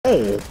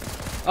No!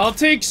 I'll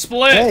take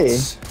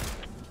splits. Hey.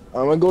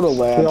 I'm gonna go to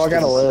labs. We all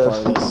gotta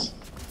live.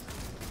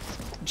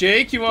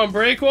 Jake, you want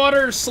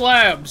breakwater or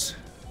slabs?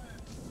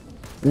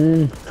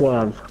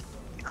 Slabs.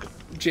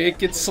 Jake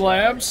gets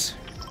slabs.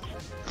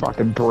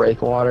 Fucking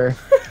breakwater.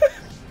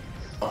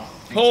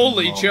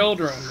 Holy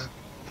children.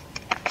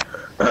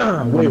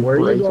 Wait, where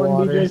are you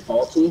going, DJ?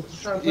 Faulty?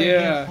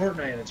 Yeah.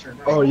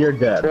 Oh, you're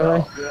dead.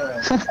 Really?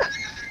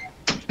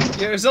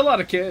 Yeah, there's a lot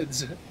of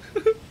kids.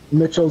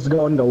 Mitchell's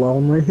going to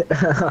Lonely.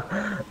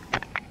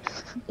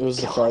 It was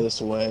the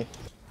farthest away.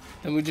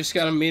 And we just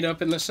gotta meet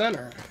up in the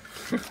center.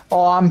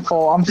 Oh, I'm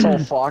full. I'm so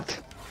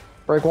fucked.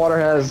 Breakwater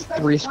has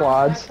 3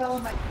 squads. Kill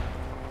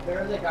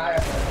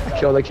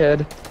the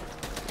kid.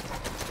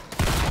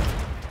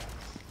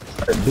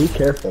 Be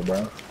careful,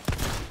 bro.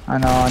 I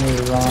know, I need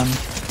to run.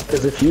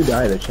 Because if you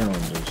die, the challenge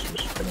is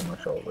just pretty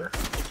much over.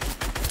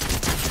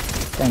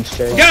 Thanks,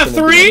 Jake. Got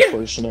 3?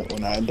 Unfortunate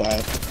when I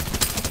die.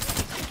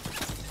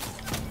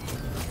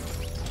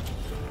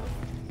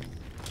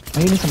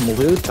 I need some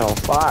loot though,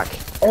 fuck.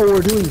 Oh, we're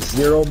doing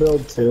 0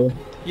 build too.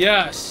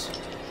 Yes.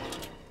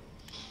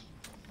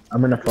 I'm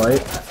gonna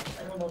fight.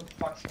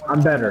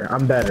 I'm better.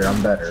 I'm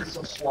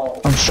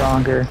I'm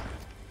stronger.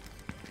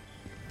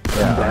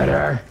 Yeah, I'm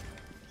better.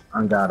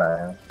 I'm God, I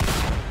am.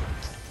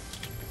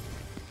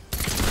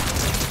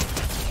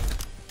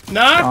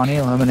 Knock. Johnny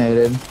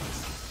eliminated.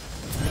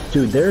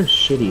 Dude, there's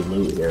shitty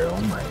loot here.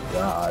 Oh my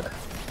god.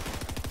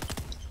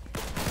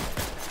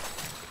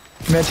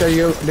 Mitch, are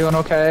you doing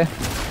okay?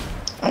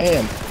 I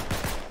am.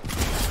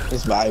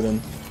 Just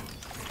vibing.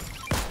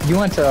 You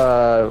went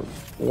to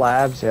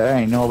labs, yeah? There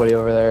ain't nobody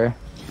over there.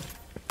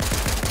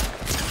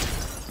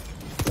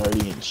 Already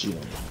getting shit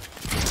on me.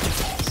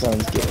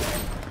 Sounds good.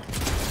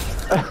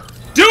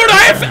 Dude,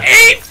 I have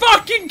 8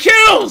 fucking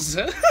kills!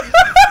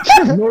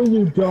 No,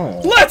 you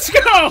don't. Let's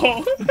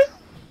go!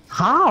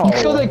 How? You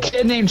killed a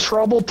kid named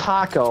Trouble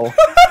Taco.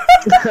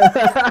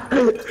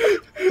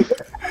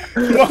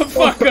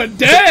 Motherfucker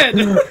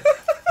dead!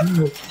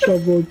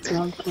 Trouble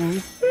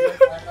taco.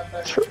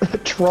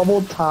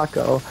 Troubled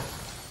Taco.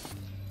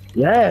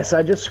 Yes,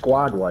 I just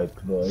squad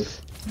wiped,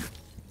 boys.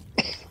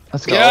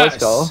 Let's go, Yes.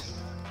 let's go.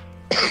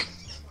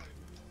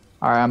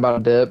 Alright, I'm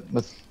about to dip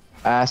with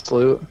ass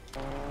loot.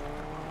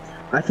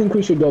 I think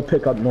we should go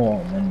pick up Noel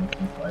and then we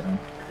can fight him.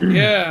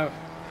 Yeah.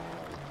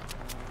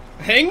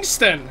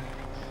 Hingston.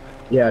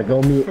 Yeah,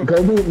 go meet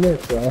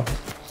Nick, bro.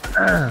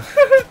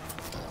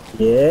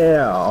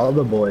 Yeah, all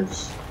the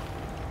boys.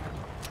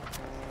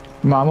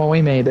 Mama,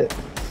 we made it.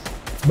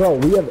 Bro,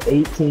 we have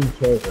 18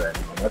 kills right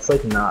now. That's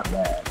like not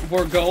bad.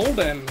 We're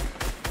golden.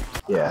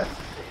 Yeah.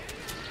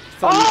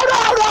 Oh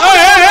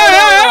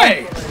no!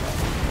 Hey!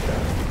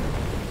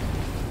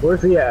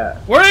 Where's he at?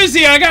 Where is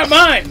he? I got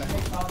mine.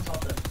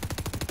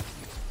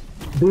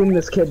 Beam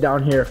this kid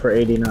down here for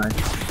 89.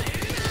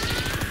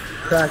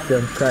 Cracked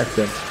him.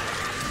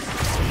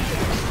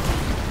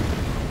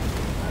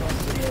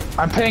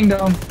 I'm pinged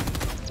him.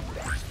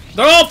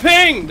 They're all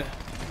pinged.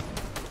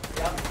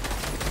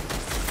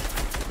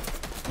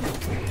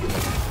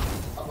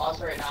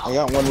 I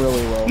got one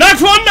really low.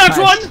 Knocked one.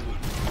 Nice.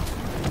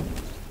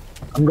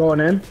 I'm going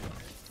in.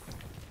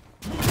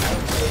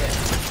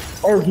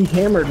 Oh, he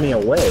hammered me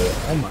away.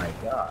 Oh my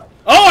god.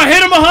 Oh, I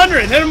hit him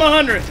 100.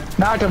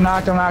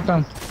 Knocked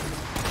him.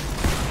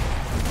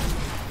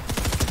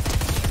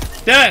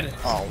 Dead.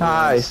 Oh,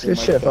 Nice. man,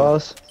 Good shit,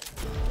 fellas.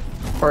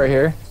 Right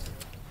here.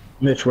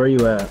 Mitch, where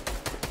you at?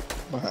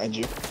 Behind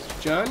you.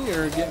 John,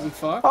 you're getting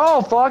fucked.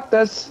 Oh, fuck.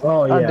 That's.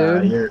 Oh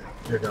yeah, dude.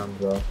 you're done,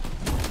 bro.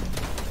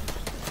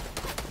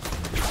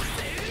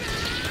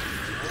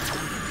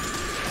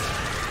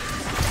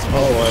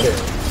 Oh shit.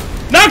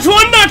 Knocked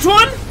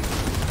one.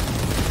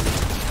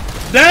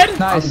 Dead.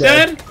 Nice.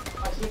 Dead.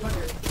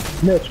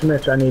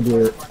 Mitch, I need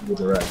you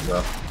to rest,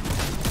 bro.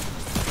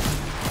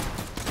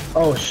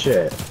 Oh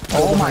shit.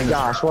 Oh my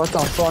gosh, what the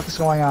fuck is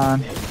going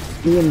on?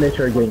 Me and Mitch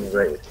are getting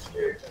raped.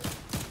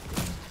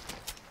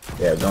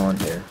 Yeah, go in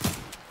here.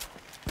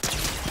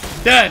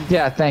 Dead.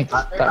 Yeah, thanks.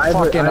 That I've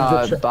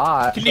fucking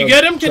bot. Can you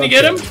get him? Can you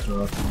get him?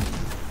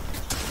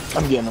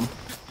 I'm getting him.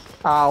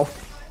 Ow.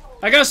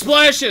 I got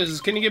splashes.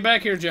 Can you get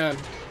back here, John?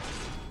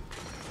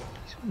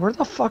 Where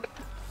the fuck?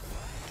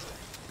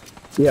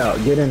 Yeah,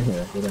 get in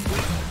here.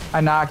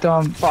 I knocked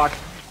him. Fuck.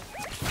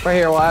 Right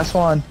here, last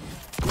one.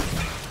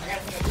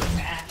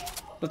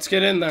 Let's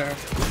get in there.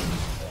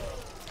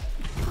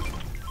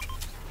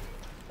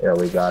 Yeah,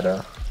 we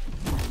gotta.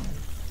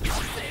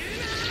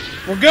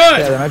 We're good.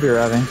 Yeah, they might be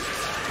revving.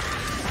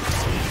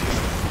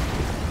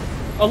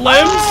 A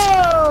limbs.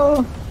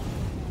 Oh!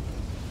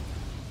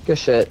 Good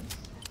shit.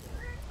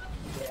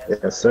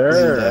 Yes,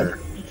 sir.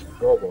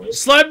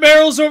 Slap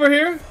barrels over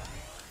here.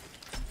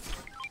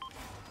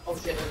 Oh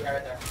shit, there's a guy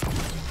right there.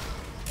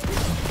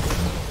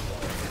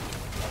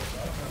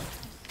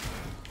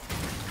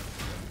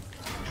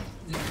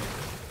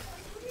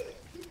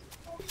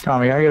 Come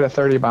on, we gotta get a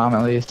 30 bomb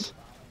at least.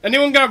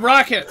 Anyone got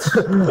rockets?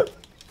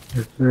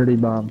 30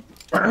 bomb.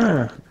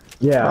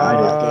 Yeah,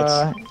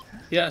 I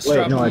Yes. do. Wait,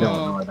 drop no, them I don't.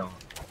 all. No, I don't.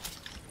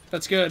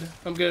 That's good.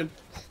 I'm good.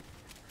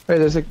 Wait,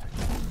 there's a.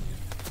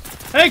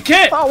 Hey,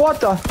 Kit! Oh, what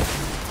the?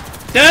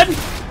 Dead?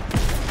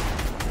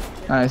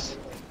 Nice.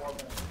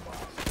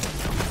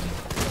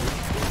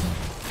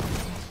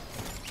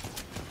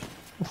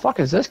 The fuck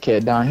is this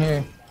kid down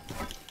here?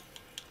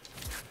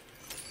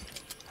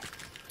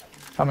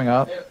 Coming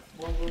up.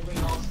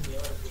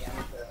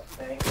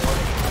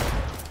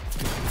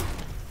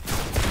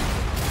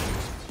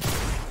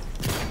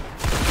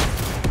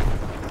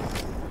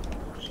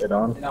 Shit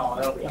on.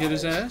 Get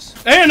his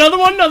ass. Hey, another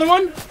one, another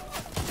one!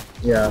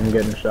 Yeah, I'm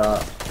getting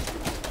shot.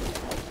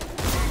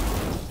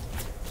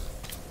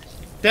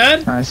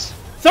 Dead? Nice.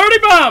 30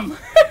 bomb!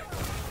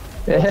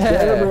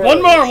 Yeah.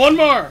 One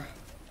more!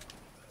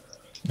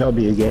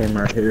 W game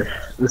right here.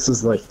 This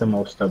is like the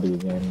most W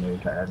game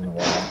we've had in a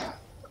while.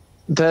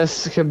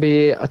 This could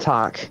be a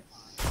talk.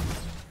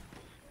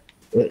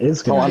 It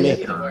is gonna Oh, be I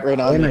mean, a right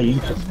on in a me.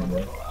 YouTube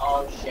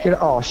video. Get,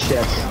 oh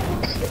shit.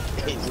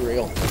 He's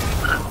real.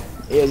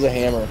 He has a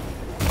hammer.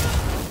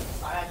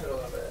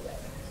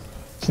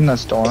 It's in the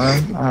storm. I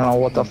don't know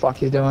what the fuck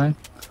he's doing.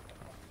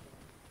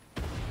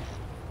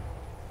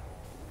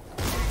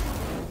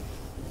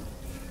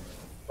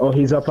 Oh,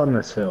 he's up on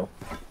this hill.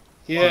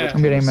 Yeah.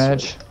 I'm getting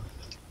Mitch.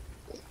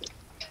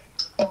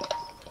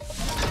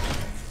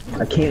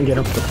 I can't get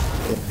up the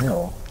fucking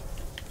hill.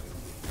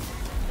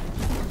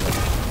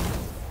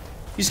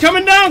 He's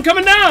coming down,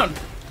 coming down!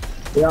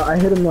 Yeah, I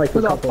hit him like What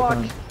a the couple fuck?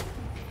 times.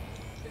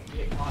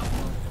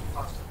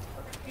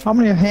 How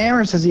many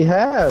hammers does he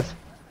have?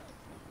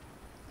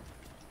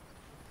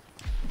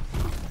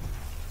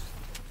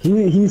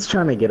 He's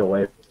trying to get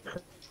away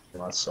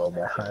from us so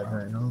bad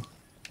right now.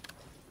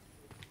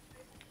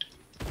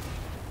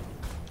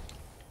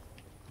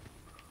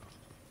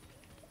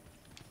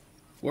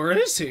 Where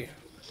is he?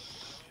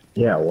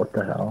 Yeah, what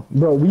the hell?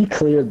 Bro, we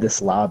cleared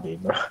this lobby,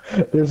 bro.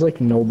 There's like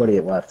nobody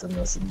left in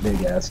this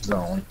big ass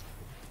zone.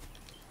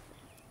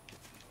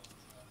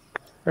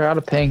 We're out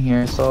of ping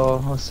here, so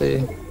let's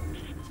see.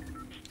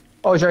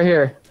 Oh, he's right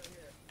here.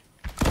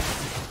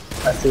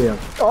 I see him.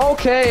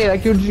 Okay,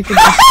 like you can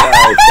just.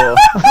 Alright, cool.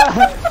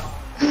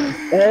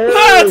 Hey,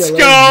 Let's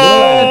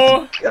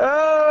go!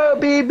 Oh,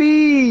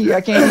 baby!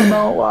 I can't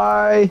emote.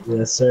 Why?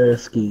 Yes, sir,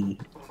 ski.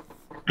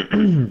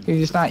 Can you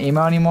just not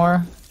emo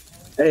anymore?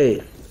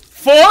 Hey,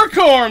 Four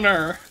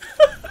corner!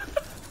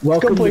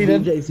 welcome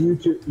Completed. to DJ's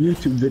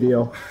YouTube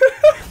video.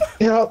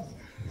 Yep.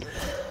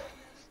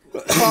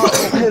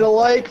 Hit a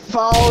like,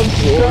 follow,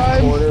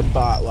 subscribe. Corner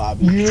bot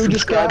lobby. You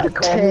just got Subscribe to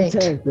Call Me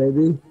tanked. Tank,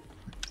 baby.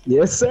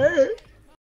 Yes, sir.